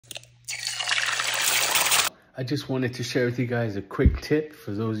I just wanted to share with you guys a quick tip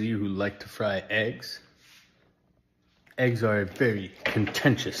for those of you who like to fry eggs. Eggs are a very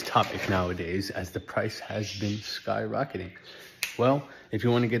contentious topic nowadays as the price has been skyrocketing. Well, if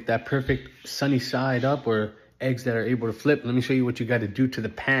you want to get that perfect sunny side up or eggs that are able to flip, let me show you what you got to do to the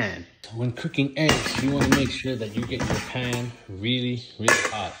pan. When cooking eggs, you want to make sure that you get your pan really, really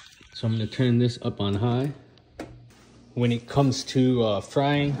hot. So I'm going to turn this up on high. When it comes to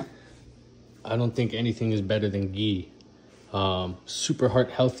frying, I don't think anything is better than ghee. Super heart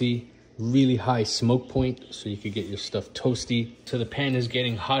healthy, really high smoke point, so you could get your stuff toasty. So the pan is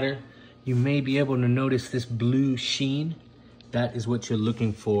getting hotter. You may be able to notice this blue sheen. That is what you're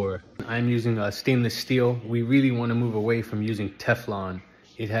looking for. I'm using stainless steel. We really want to move away from using Teflon.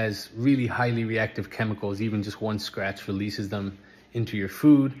 It has really highly reactive chemicals. Even just one scratch releases them into your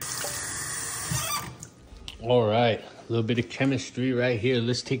food. All right, a little bit of chemistry right here.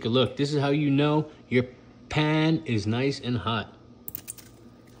 Let's take a look. This is how you know your pan is nice and hot.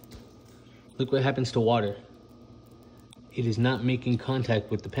 Look what happens to water. It is not making contact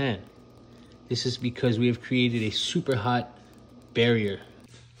with the pan. This is because we have created a super hot barrier.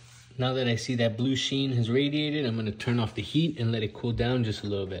 Now that I see that blue sheen has radiated, I'm gonna turn off the heat and let it cool down just a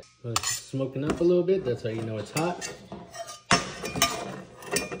little bit. Well, it's smoking up a little bit, that's how you know it's hot.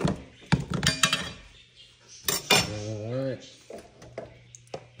 All right,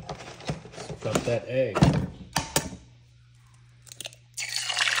 let's drop that egg.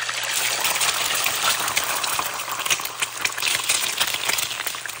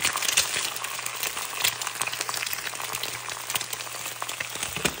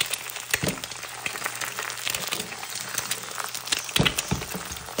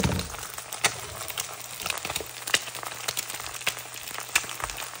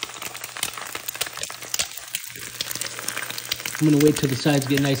 I'm gonna wait till the sides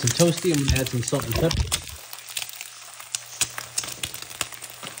get nice and toasty. I'm gonna add some salt and pepper.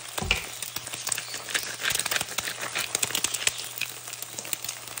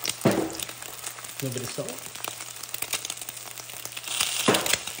 A little bit of salt.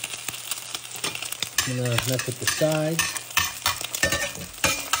 I'm gonna mess with the sides.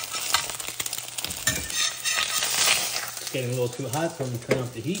 It's getting a little too hot, so I'm gonna turn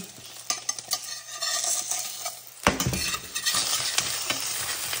off the heat.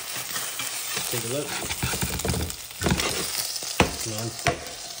 Take a look. Non-stick.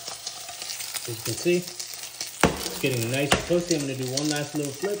 As you can see, it's getting nice and toasty. I'm going to do one last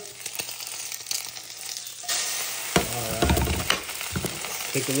little flip. All right.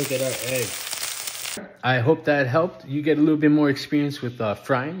 Take a look at our egg. I hope that helped. You get a little bit more experience with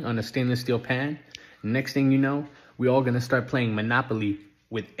frying on a stainless steel pan. Next thing you know, we're all going to start playing Monopoly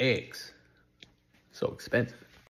with eggs. So expensive.